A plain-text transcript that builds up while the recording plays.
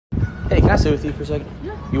Hey, can I sit with you for a second?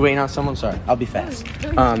 Yeah. You waiting on someone? Sorry, I'll be fast.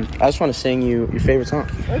 I just want to sing you your favorite song.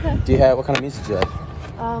 Okay. What kind of music do you like?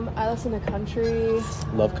 I listen to country.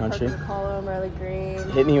 Love country. Cullen, Riley Green.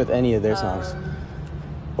 Hit me with any of their songs.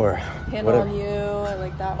 Or Hand whatever. on You. I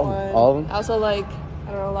like that one. All of them? I also like,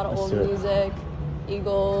 I don't know, a lot of Let's old do it. music.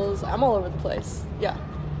 Eagles. I'm all over the place. Yeah.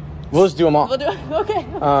 We'll just do them all. We'll do it. Okay.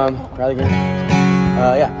 Riley Green.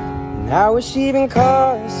 Yeah. I wish even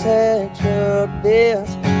cars had truck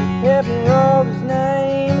bills. Every road was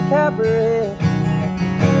named Copperhead.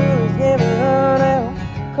 Who's giving run out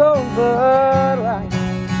cold Bud Light?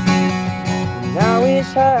 And I wish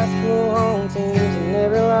high school home teams had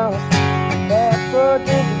never lost. Fast forward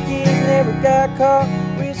drinking kids never got caught.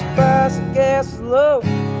 Wish the price of gas was low, the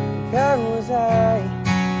cotton was high.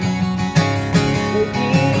 Take it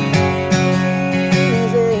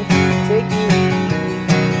easy, take it easy.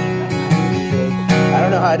 I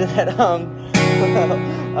don't know how I did that.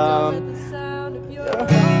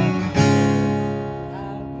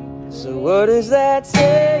 So what does that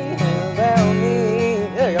say about me?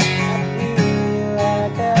 There you go. I feel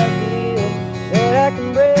like I feel that I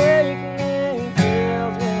can break any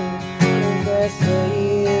girl's wings. What does that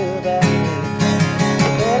say about me?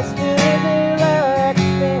 That I stood there like a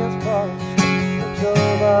dance party. I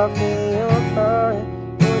drove off in your car.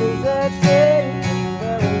 What does that say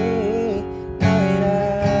about me? Night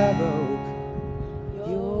I broke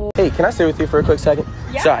your... Hey, can I stay with you for a quick second?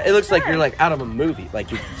 Yeah, Sorry, it looks sure. like you're like out of a movie.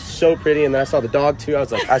 Like you're so pretty, and then I saw the dog too. I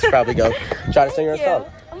was like, I should probably go try to sing her a song.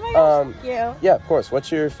 Oh my gosh, thank you. Yeah, of course.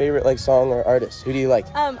 What's your favorite like song or artist? Who do you like?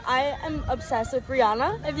 I am obsessed with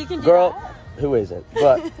Rihanna. If you can do Girl, that. who isn't?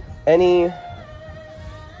 But any, I'm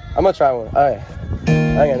gonna try one. All right,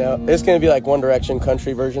 I know it's gonna be like One Direction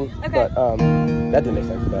country version. Okay. But that didn't make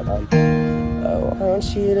sense. But I want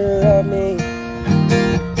you to love me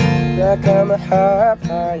like I'm a hot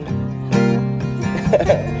pie.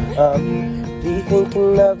 Do you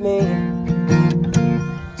thinking of me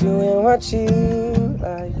doing what you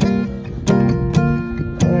like?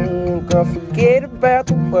 Girl, forget about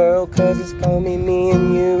the world, cause it's gonna be me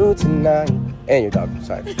and you tonight. And your dog,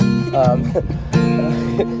 sorry. Cause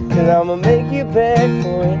I'ma make you beg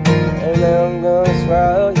for it, and then I'm gonna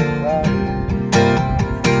swallow you pride.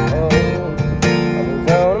 I'm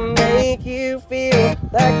gonna make you feel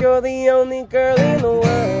like you're the only girl in the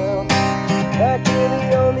world. Like you're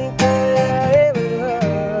the only girl that I ever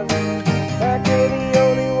loved. Like you're the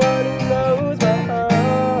only one who knows my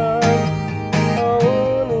heart.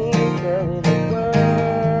 Only girl in the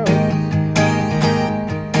world.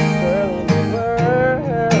 Girl in the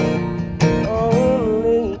world.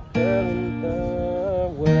 Only girl in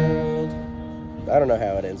the world. I don't know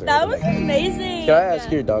how it ends. That was amazing. Can I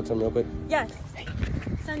ask your dog something real quick? Yes. Hey.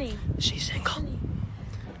 Sunny. Is she single? Sunny.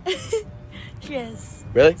 She is.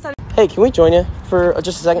 Really? Sunny. Hey, can we join you for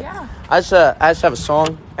just a second? Yeah. I just have a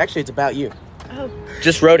song. Actually, it's about you. Oh.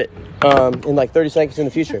 Just wrote it in like 30 seconds in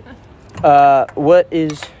the future. What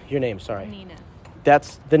is your name? Sorry. Nina.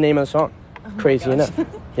 That's the name of the song. Oh Crazy gosh. enough.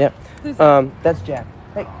 Yeah. Who's that? That's Jack.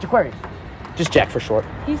 Hey, Jaquarius. Just Jack for short.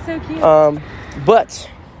 He's so cute. But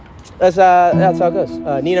that's how it goes.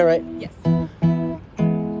 Nina, right? Yes.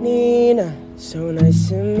 Nina, so nice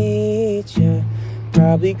to meet ya.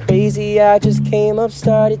 Probably crazy, I just came up,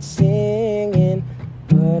 started singing.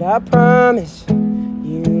 But I promise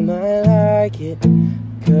you might like it,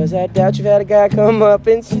 cause I doubt you've had a guy come up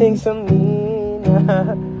and sing some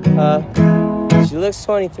Nina. She looks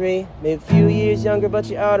 23, maybe a few years younger, but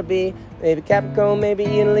she ought to be. Maybe Capricorn, maybe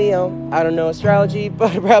in Leo. I don't know astrology,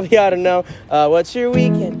 but I probably ought to know. What's your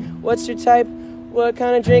weekend? What's your type? What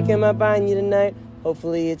kind of drink am I buying you tonight?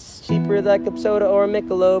 Hopefully it's cheaper like a soda or a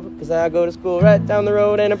Michelob, cause I go to school right down the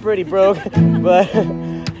road and I'm pretty broke. But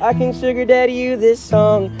I can sugar daddy you this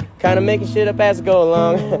song, kinda making shit up as I go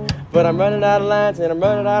along. But I'm running out of lines and I'm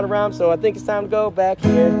running out of rhymes, so I think it's time to go back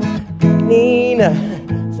here. Nina,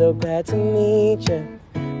 so glad to meet ya.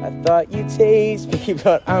 I thought you'd taste me,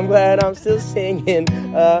 but I'm glad I'm still singing.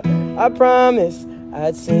 I promised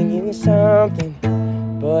I'd sing you something,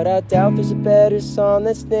 but I doubt there's a better song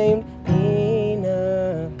that's named Nina.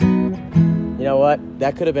 You know what?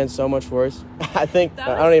 That could have been so much worse. I think,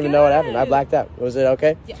 I don't even know what happened. I blacked out. Was it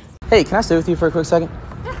okay? Yes. Hey, can I stay with you for a quick second?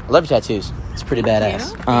 Yeah. I love your tattoos. It's pretty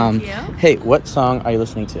badass. Thank you. Hey, what song are you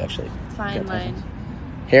listening to actually? Fine Line.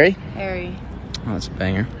 Harry? Harry. Oh, that's a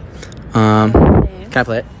banger. Can I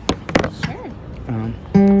play it? Sure.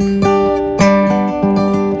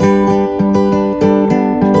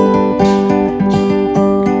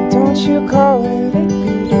 Don't you call me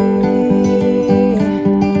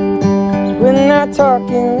we're not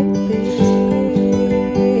talking lately.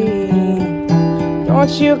 Don't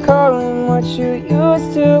you call him what you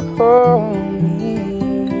used to call me.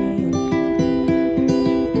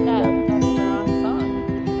 That's the wrong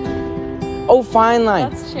song. Oh, Fine Line.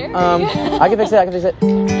 That's Cherry. I can fix it.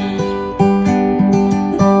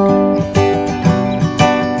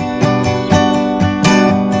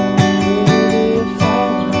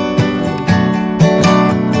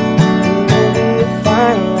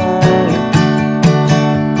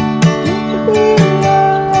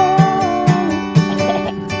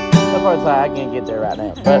 I can't get there right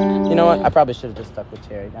now, but you know what? I probably should have just stuck with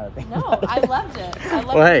Cherry. Now that I think about it. I loved it.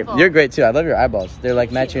 Well, hey, you're great too. I love your eyeballs. They're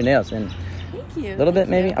like match your nails, and Thank you. a little bit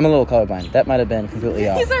maybe. I'm a little colorblind. That might have been completely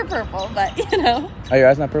off. These are purple, but you know. Oh, your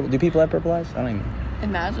eyes not purple? Do people have purple eyes? I don't even.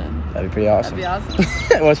 Imagine. That'd be pretty awesome. That'd be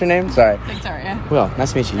awesome. What's your name? Sorry. Victoria. Well,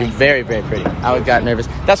 nice to meet you. You're very, very pretty. I got nervous.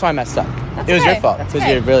 That's why I messed up. It was your fault because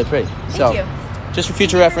you're really pretty. Thank you. Just for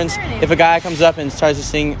future reference, if a guy comes up and tries to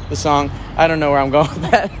sing the song, I don't know where I'm going with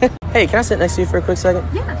that. Hey, can I sit next to you for a quick second?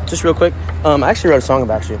 Yeah. Just real quick. I actually wrote a song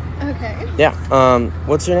about you. Okay. Yeah.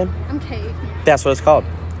 What's your name? I'm Kate. That's what it's called.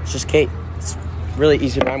 It's just Kate. It's really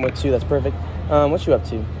easy to rhyme with too. That's perfect. What you up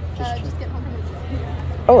to? Just get home from the gym.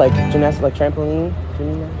 Oh, like gymnastics, like trampoline?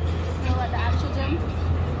 No, like the actual gym.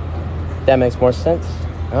 That makes more sense.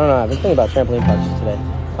 I don't know. I've been thinking about trampoline parks today.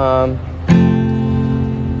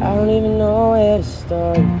 I don't even know where to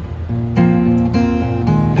start.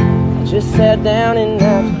 I just sat down and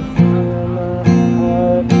I could feel my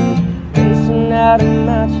heart racing out of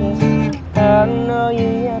my chest. I don't know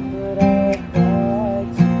you yet, but I'd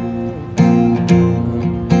like to.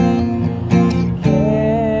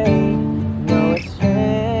 Okay, no, it's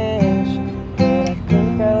strange, but I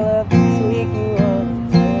think I'd love to take you on a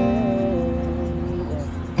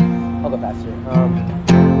date. I'll go faster.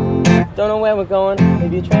 Don't know where we're going.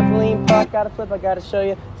 Maybe a trampoline park. Got a flip, I gotta show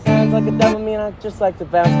you. Sounds like a devil, me and I just like to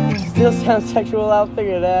bounce. Still sounds sexual, I'll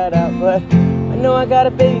figure that out. But I know I got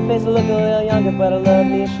a baby face, I look a little younger, but I love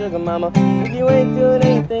me a sugar mama. If you ain't doing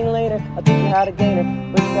anything later, I'll teach you how to gain her.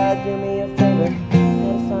 But you gotta do me a favor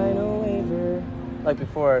and sign a waiver. Like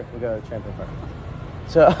before we go to the trampoline park.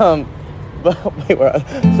 So, but wait,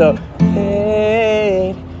 so,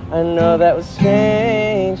 hey, I know that was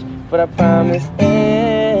strange, but I promise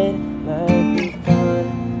it might be fun.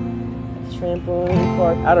 Trampoline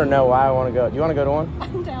park. I don't know why I want to go. Do you want to go to one?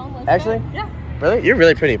 I'm down. Let's Actually? go. Yeah. Really? You're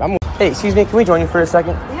really pretty. Hey, excuse me. Can we join you for a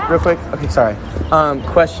second? Yeah. Real quick? Okay, sorry.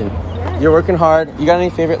 Question. Yeah. You're working hard. You got any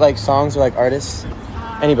favorite like songs or like artists?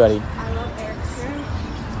 Anybody? I love Eric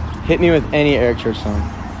Church. Hit me with any Eric Church song. Do you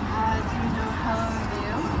know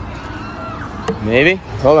Hello Review? Maybe?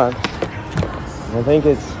 Hold on. I think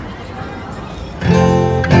it's...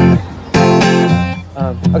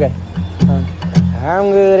 okay.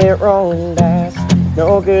 I'm good at rolling dice,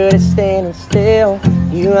 no good at standing still.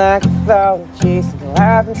 You like the thought of chasing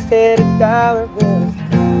life instead of dollar bills.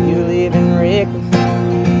 You live in reckless,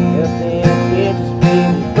 nothing here just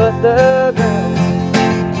baby but the girls.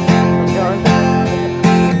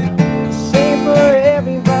 Sing for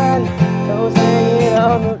everybody, toes hanging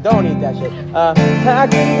on the... Don't eat that shit.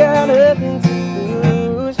 Like we got nothing to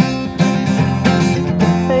lose.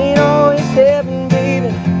 Ain't always heaven,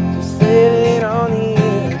 baby. Living on the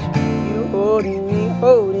edge, you holding me,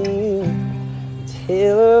 holding you,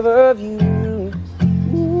 tale of you.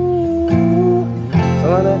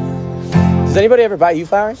 Does anybody ever buy you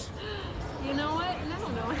flowers? You know what? No.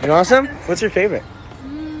 You want some? What's your favorite?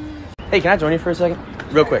 Hey, can I join you for a second?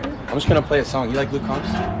 Real quick. I'm just gonna play a song. You like Luke Combs?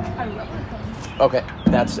 I love it. Okay,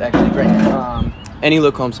 that's actually great. Any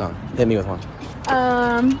Luke Combs song? Hit me with one.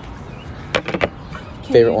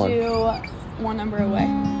 Favorite one? Can you do One Number Away?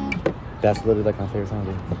 That's literally like my favorite song,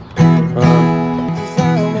 dude. I'm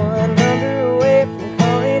 1 number away from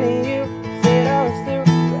calling you. Said I was through,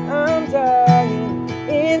 but I'm dying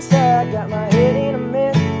inside. Got my head in a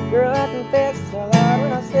mess. Girl, I confess it's all out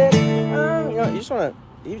when I said, you know, you just wanna.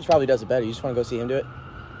 He probably does it better. You just wanna go see him do it.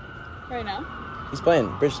 Right now? He's playing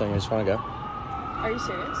Bridgestone. You just wanna go. Are you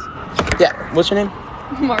serious? Yeah. What's your name?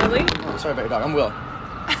 Marley? Oh, sorry about your dog. I'm Will.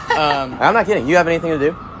 I'm not kidding. You have anything to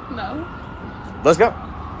do? No. Let's go.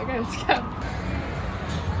 Okay, let's go.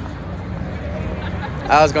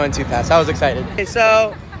 I was going too fast. I was excited. Okay,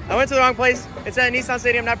 so I went to the wrong place. It's at Nissan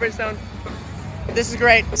Stadium, not Bridgestone. This is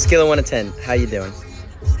great. Scale of 1 to 10. How you doing?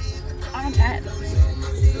 I'm 10.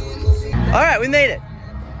 All right, we made it.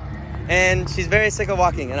 And she's very sick of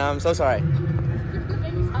walking, and I'm so sorry.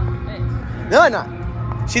 No, I'm not.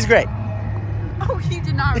 She's great. Oh, you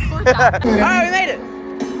did not record that. All right, we made it.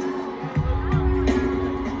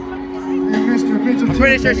 I'm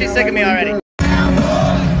pretty sure she's sick of me already.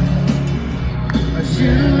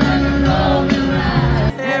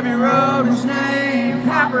 Every road is named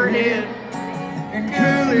overhead, and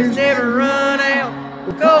coolers never run out.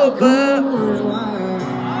 Go, bud.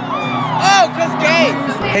 Oh, 'cause gay.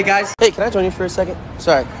 Hey guys. Hey, can I join you for a second?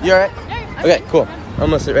 Sorry, you all right? Yeah. Okay, cool. I'm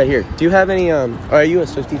gonna sit right here. Do you have any? Are you a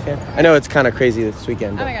Swiftie fan? I know it's kind of crazy this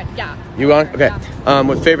weekend. Oh my god, yeah. You want? Okay. Yeah.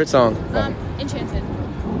 What favorite song? Enchanted.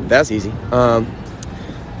 That's easy.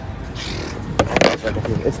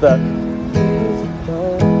 It's the.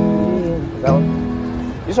 That one.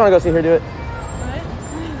 You just want to go see her do it?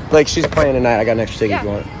 What? Like she's playing tonight. I got an extra ticket if you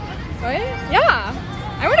want. What? Yeah.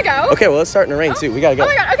 I want to go. Okay, well, it's starting to rain too. We gotta go. Oh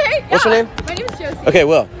my god, okay. What's your name? My name is Josie. Okay,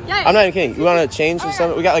 Will. Yeah. I'm not even kidding. You want to change or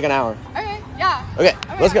something? We got like an hour. Okay, yeah. Okay,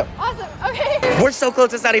 Oh let's god. go. Awesome, okay. We're so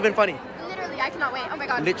close, it's not even funny. Literally, I cannot wait. Oh my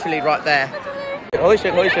god. Literally right there. Holy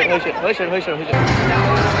shit, holy shit, holy shit, holy shit, holy shit, holy shit.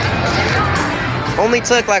 Only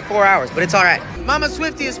took like 4 hours, but it's all right. Mama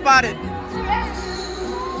Swiftie is spotted.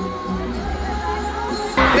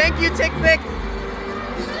 Thank you, Tick Pick.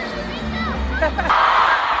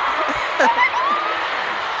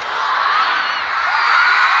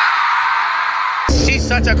 She's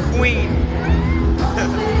such a queen.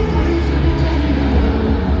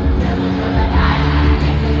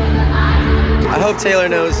 I hope Taylor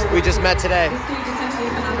knows we just met today.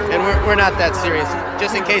 And we're not that serious.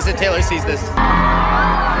 Just in case that Taylor sees this.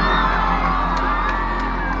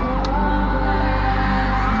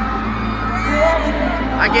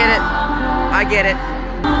 I get it. I get it.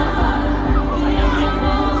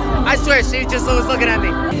 I swear, she just was looking at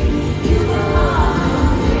me.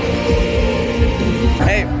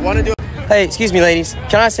 Hey, wanna do it? Hey, excuse me, ladies.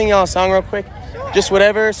 Can I sing y'all a song real quick? Just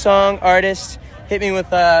whatever song, artist. Hit me with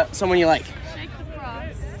someone you like. Shake the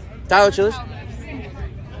frost. Tyler Childers?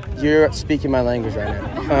 You're speaking my language right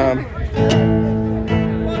now.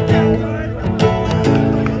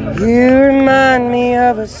 You remind me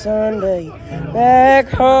of a Sunday back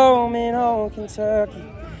home in old Kentucky,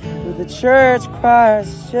 with the church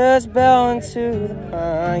choirs just belling to the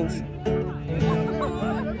pines.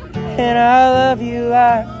 And I love you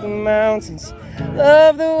like the mountains,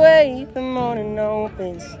 love the way the morning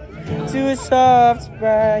opens to a soft,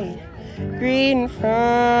 bright greeting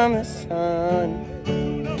from the sun.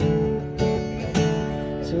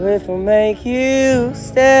 So if I'll make you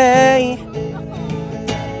stay,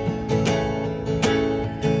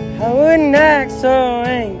 I wouldn't act so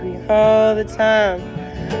angry all the time.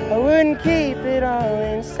 I wouldn't keep it all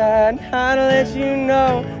inside. I'd let you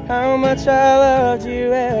know how much I loved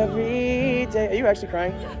you every day. Are you actually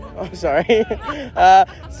crying? Oh, I'm sorry.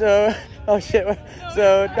 Oh shit.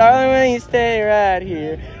 So, darling, when you stay right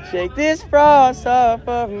here, shake this frost off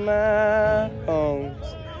of my bones.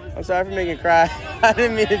 I'm sorry for making you cry. I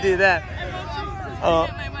didn't mean to do that.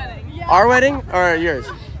 Our wedding or yours?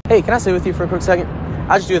 Hey, can I sit with you for a quick second?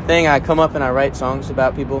 I just do a thing. I come up and I write songs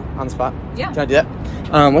about people on the spot. Yeah. Can I do that?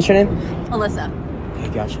 What's your name? Alyssa. Okay,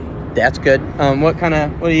 gotcha. That's good. What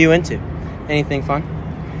are you into? Anything fun?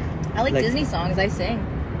 I like Disney songs. I sing.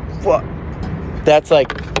 What? That's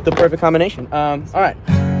like the perfect combination. All right.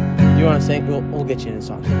 You want to sing? We'll get you in a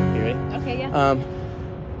song. You ready? Okay, yeah.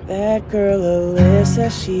 That girl Alyssa,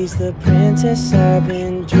 she's the princess I've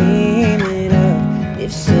been dreaming of.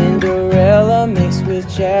 If Cinderella mixed with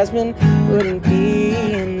Jasmine wouldn't be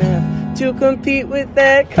enough to compete with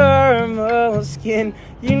that caramel skin,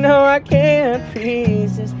 you know I can't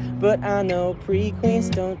resist. But I know pre-queens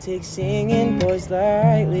don't take singing boys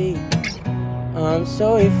lightly.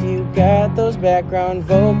 So if you got those background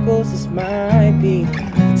vocals, this might be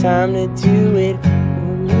the time to do it.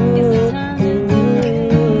 Ooh, ooh.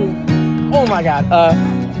 Oh my God.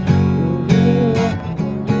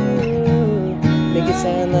 Make it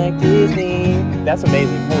sound like Disney. That's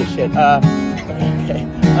amazing. Holy shit. Okay.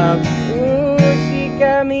 Ooh, she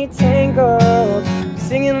got me tangled,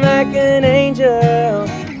 singing like an angel.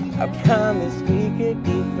 I promise we could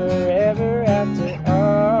be forever after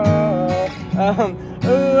all.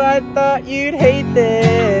 Ooh, I thought you'd hate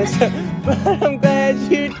this, but I'm glad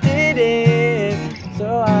you didn't.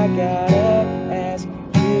 So I gotta ask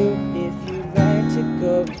you if you'd like to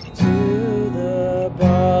go to the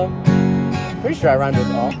ball. Pretty sure I rhymed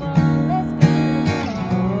with all.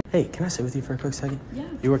 Hey, can I sit with you for a quick second? Yeah.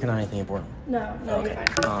 You working on anything important? No, Okay.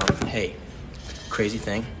 you're fine. Hey, crazy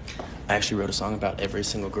thing. I actually wrote a song about every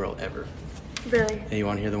single girl ever. Really? Hey, you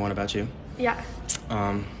want to hear the one about you? Yeah.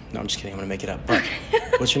 No, I'm just kidding. I'm gonna make it up. But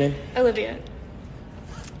what's your name? Olivia.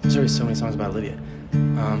 There's already so many songs about Olivia.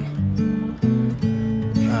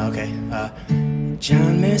 Okay.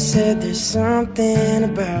 John Mayer said there's something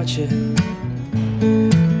about you.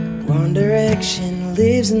 One Direction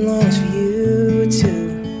lives and longs for you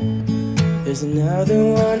too. There's another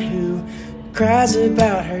one who cries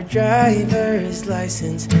about her driver's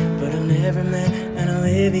license, but I've never met an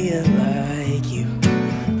Olivia like you.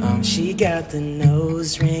 She got the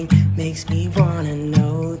nose ring, makes me wanna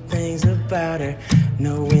know things about her.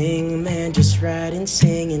 No wingman, just riding,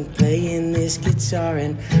 singing, playing this guitar.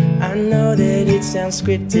 And I know that it sounds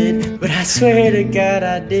scripted, but I swear to God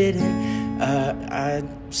I didn't. I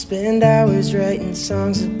spend hours writing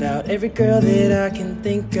songs about every girl that I can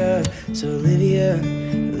think of. So Olivia,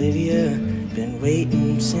 been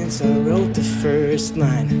waiting since I wrote the first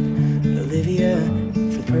line. Olivia,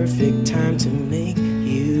 for the perfect time to make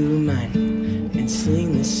you mine and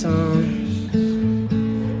sing this song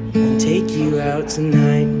and take you out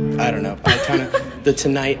tonight. I don't know. I kind of the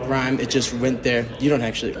tonight rhyme. It just went there. You don't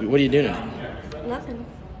actually. What are you doing tonight? Nothing.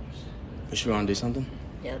 Should we want to do something?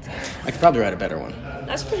 Yeah, let's go. I could probably write a better one.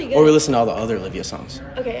 That's pretty good. Or we listen to all the other Olivia songs.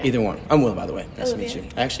 Okay. Yeah. Either one. I'm Will, by the way. Nice to meet Olivia.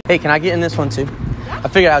 you. Actually. Hey, can I get in this one too? I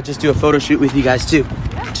figured I'd just do a photo shoot with you guys too.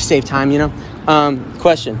 Yeah. Just save time, you know.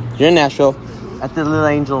 Question. You're in Nashville at the Little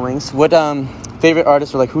Angel Wings. What favorite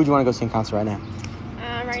artist or like who would you want to go see in concert right now?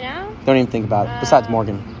 Right now? Don't even think about it. Besides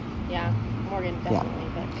Morgan. Yeah, Morgan definitely.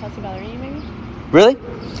 But Kelsey Ballerini maybe? Really?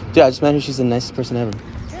 Dude, I just met her. She's the nicest person ever.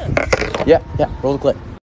 Really? Yeah. Roll the clip.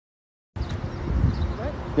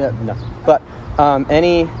 What? Yeah, nothing. But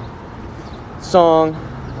any song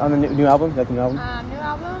on the new album? You like the new album? New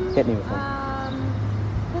album? Hit me with one.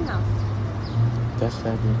 Penthouse. That's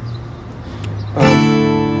that good.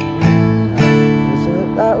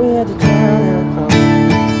 We had to drown out.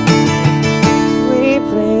 We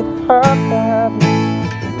played the part 5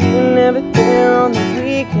 minutes. We were never there on the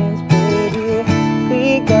weekends, baby. We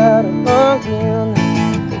got along real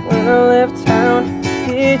nice. But when I left town,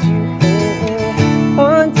 did you hate me?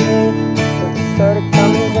 One day, when it started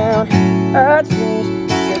coming down, I changed,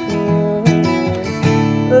 took me in.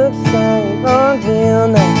 Looks like along real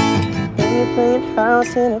nice. When you're playing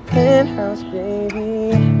house in a penthouse, baby.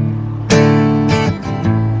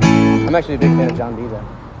 I'm actually a big fan of John Bieber. Oh,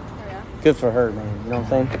 yeah? Good for her, man. You know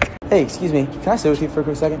what I'm saying? Hey, excuse me. Can I sit with you for a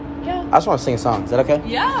quick second? Yeah. I just want to sing a song. Is that okay?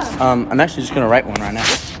 Yeah. I'm actually just going to write one right now.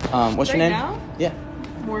 What's your name? Now? Yeah.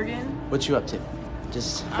 Morgan. What you up to?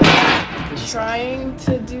 Just... I'm trying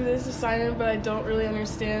to do this assignment, but I don't really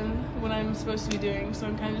understand what I'm supposed to be doing, so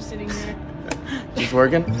I'm kind of just sitting here. just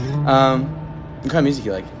working? What kind of music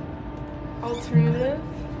you like? Alternative,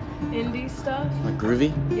 indie stuff. Like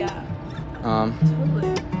groovy? Yeah. You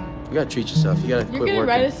Totally. gotta treat yourself. You gotta You're quit gonna working.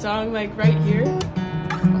 write a song like right here?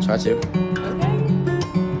 I'll try to. Okay.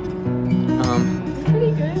 You're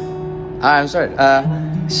pretty good. I'm sorry.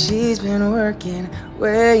 She's been working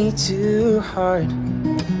way too hard.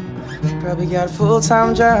 Probably got a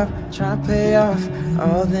full-time job trying to pay off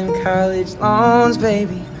all them college loans,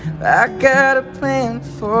 baby. But I got a plan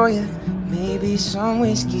for you. Maybe some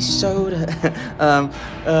whiskey soda.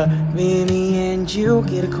 Me and you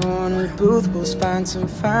get a corner booth. We'll find some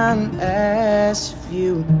fine ass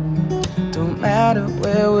view. Don't matter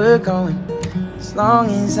where we're going, as long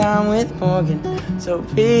as I'm with Morgan. So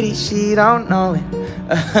pretty she don't know it.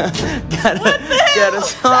 got a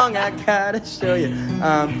song I gotta show you.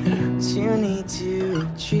 You need to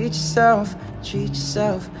treat yourself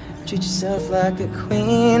like a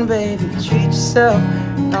queen, baby. Treat yourself,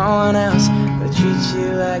 no one else, but treat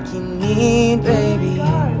you like you need, baby.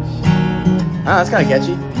 Oh, that's kind of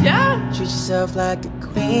catchy. Yeah. Treat yourself like a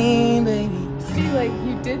queen, baby. See, like,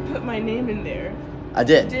 you did put my name in there. I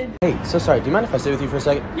did. You did. Hey, so sorry. Do you mind if I sit with you for a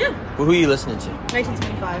second? Yeah. Well, who are you listening to?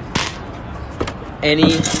 1975.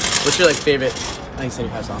 What's your, like, favorite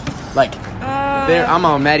 1975 song? Like, I'm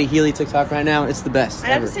on Maddie Healy TikTok right now. It's the best.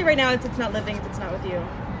 I'd have to say right now it's Not Living if it's not with you.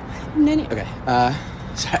 Okay.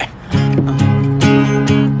 Sorry.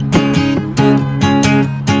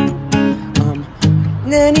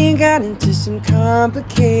 Then he got into some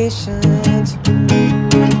complications.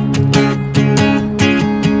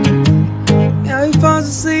 Now he falls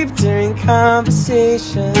asleep during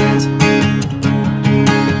conversations.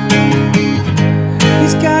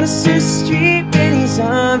 He's got a Swiss street when he's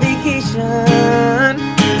on vacation.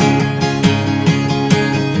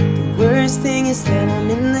 The worst thing is that I'm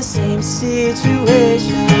in the same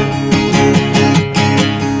situation.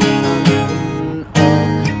 All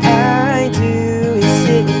I do is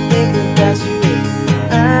sit and think about you.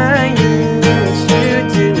 I knew what you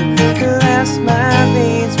do. Collapse my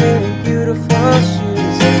veins wearing beautiful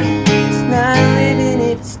shoes. It's not living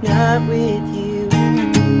if it's not with you.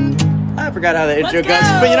 I forgot how the intro goes,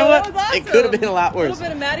 but you know what? Awesome. It could have been a lot worse. A little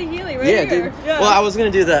bit of Maddie Healy right Yeah, here. dude. Yeah. Well, I was gonna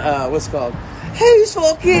do the what's it called? Hey,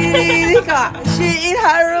 smoking, they got shit in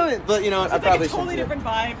Hiram. But you know what? I probably should. Totally different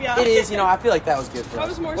vibe. Yeah. It is. You know, I feel like that was good for I us.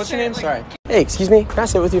 was more What's your scared, name? like- Sorry. Hey, excuse me. Can I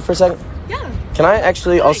sit with you for a second? Yeah. Can I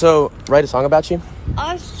actually also write a song about you?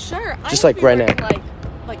 Sure. Just like right now.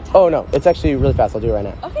 Oh no, it's actually really fast. I'll do it right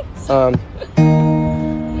now. Okay. I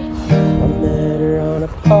met her on a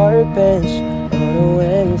park bench on a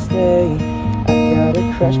Wednesday. I got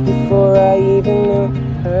a crush before I even knew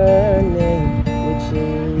her name, which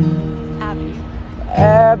is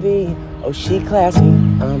Abby. Oh, she classy.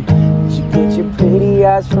 She get your pretty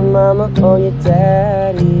eyes from mama or your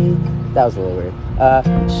daddy. That was a little weird.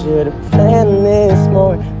 Should have planned this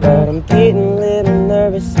more, but I'm getting a little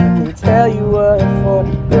nervous. I can tell you what for.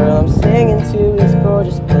 Girl, I'm singing to is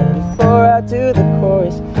gorgeous, but before I do the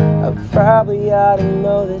chorus, I probably ought to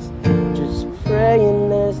know this. Just praying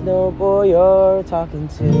there's no boy you're talking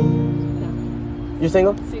to. No. You're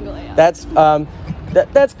single? Single, yeah. That's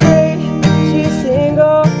that's great. She's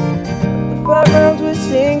single. The 5 rounds was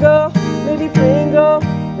single. Maybe bingo,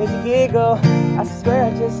 make you giggle. I swear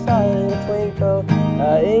I just saw a little twinkle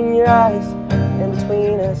in your eyes and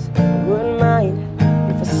between us. I wouldn't mind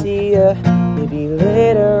if I see ya. Maybe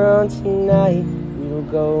later on tonight we'll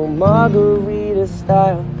go margarita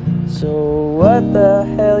style. So what the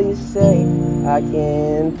hell you say? I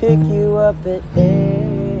can pick you up at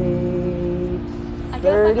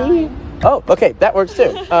 8:30. Oh, okay, that works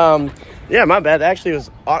too. Yeah, my bad. That actually was,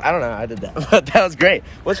 I don't know how I did that, but that was great.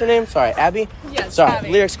 What's your name? Sorry, Abby? Yes, Sorry, Abby.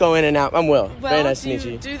 Lyrics go in and out. I'm Will. Well, very nice to meet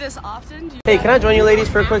you. Do this often? Hey, can I join you ladies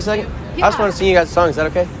for a quick second? Yeah. I just want to sing you guys a song. Is that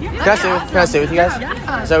okay? Yeah. Can I stay with you guys?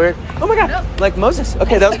 Yeah. Is that weird? Oh my god, like Moses.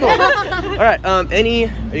 Okay, that was cool. All right, are you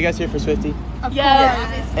guys here for Swiftie? Yes.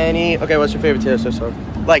 Okay, what's your favorite Taylor Swift song?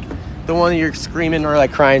 Like, the one you're screaming or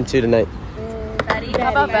like crying to tonight? Betty.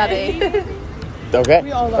 How about Betty? Okay.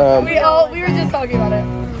 We were just talking about it.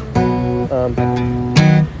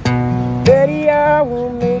 Betty, I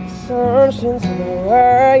will make assumptions about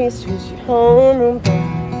why you switch your homeroom, but I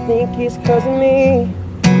think it's 'cause of me.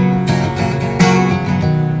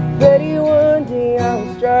 Betty, one day I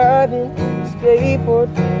was driving on a skateboard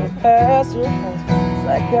past her house. It's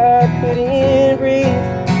like I couldn't breathe.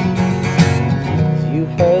 You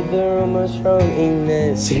heard the rumors from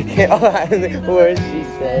Ines. You can't lie the words she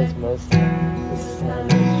says most of the time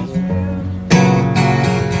is true.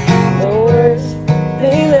 The worst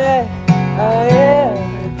thing that I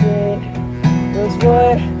ever did was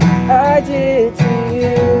what I did to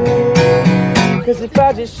you. 'Cause if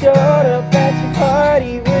I just showed up at your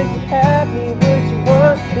party, would you have me? Would you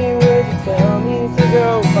want me? Would you tell me to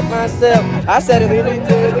go fuck myself? I said it, leave me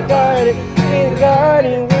to the garden. In the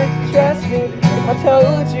garden, would you trust me? If I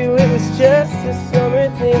told you it was just a summer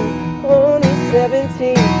thing, only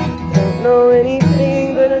 17. Don't know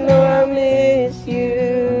anything, but I know I miss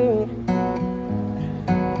you.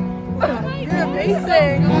 You're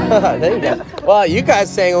amazing. There you go. Well, you guys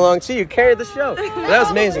sang along too. You carried the show. That was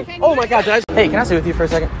amazing. Oh my god, hey, can I sit with you for a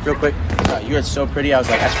second? Real quick. You are so pretty. I was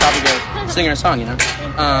like, I should probably go sing her a song, you know?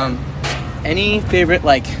 Any favorite,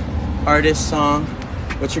 like, artist song?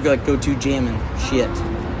 What's your, like, go-to jamming shit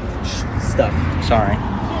stuff? Sorry. I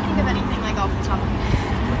can't think of anything like off the top of my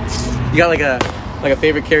head. You got like a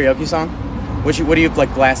favorite karaoke song? What do you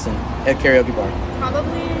like blasting at karaoke bar?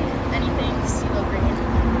 Probably anything CeeLo Green.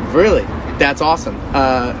 Really? That's awesome.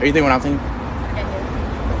 Are you thinking what I'm thinking? Forget you.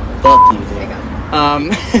 Fuck you, There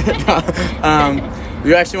dude. you go.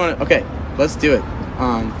 We actually want to. Okay, let's do it.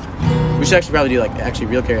 We should actually probably do like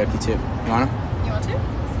real karaoke too. You wanna? You want to?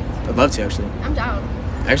 I'd love to actually. I'm down.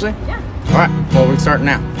 Actually? Yeah. All right. Well, we're starting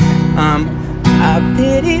now. I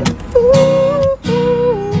pity the fool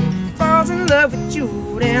who falls in love with you,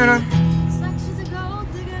 and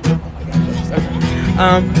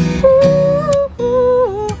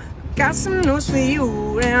ooh, got some news for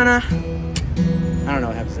you, and I don't know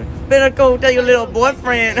what happens there. Better go tell your little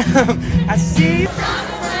boyfriend. I see you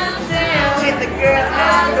down with the girl I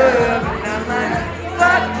love, and I'm like,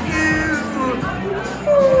 fuck you.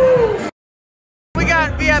 Ooh. We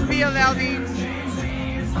got VIP allowed.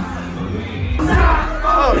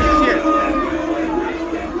 Oh shit.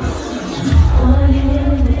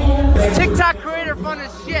 TikTok creator fun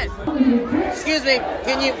as shit. Excuse me,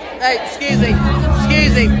 can you, hey, excuse me.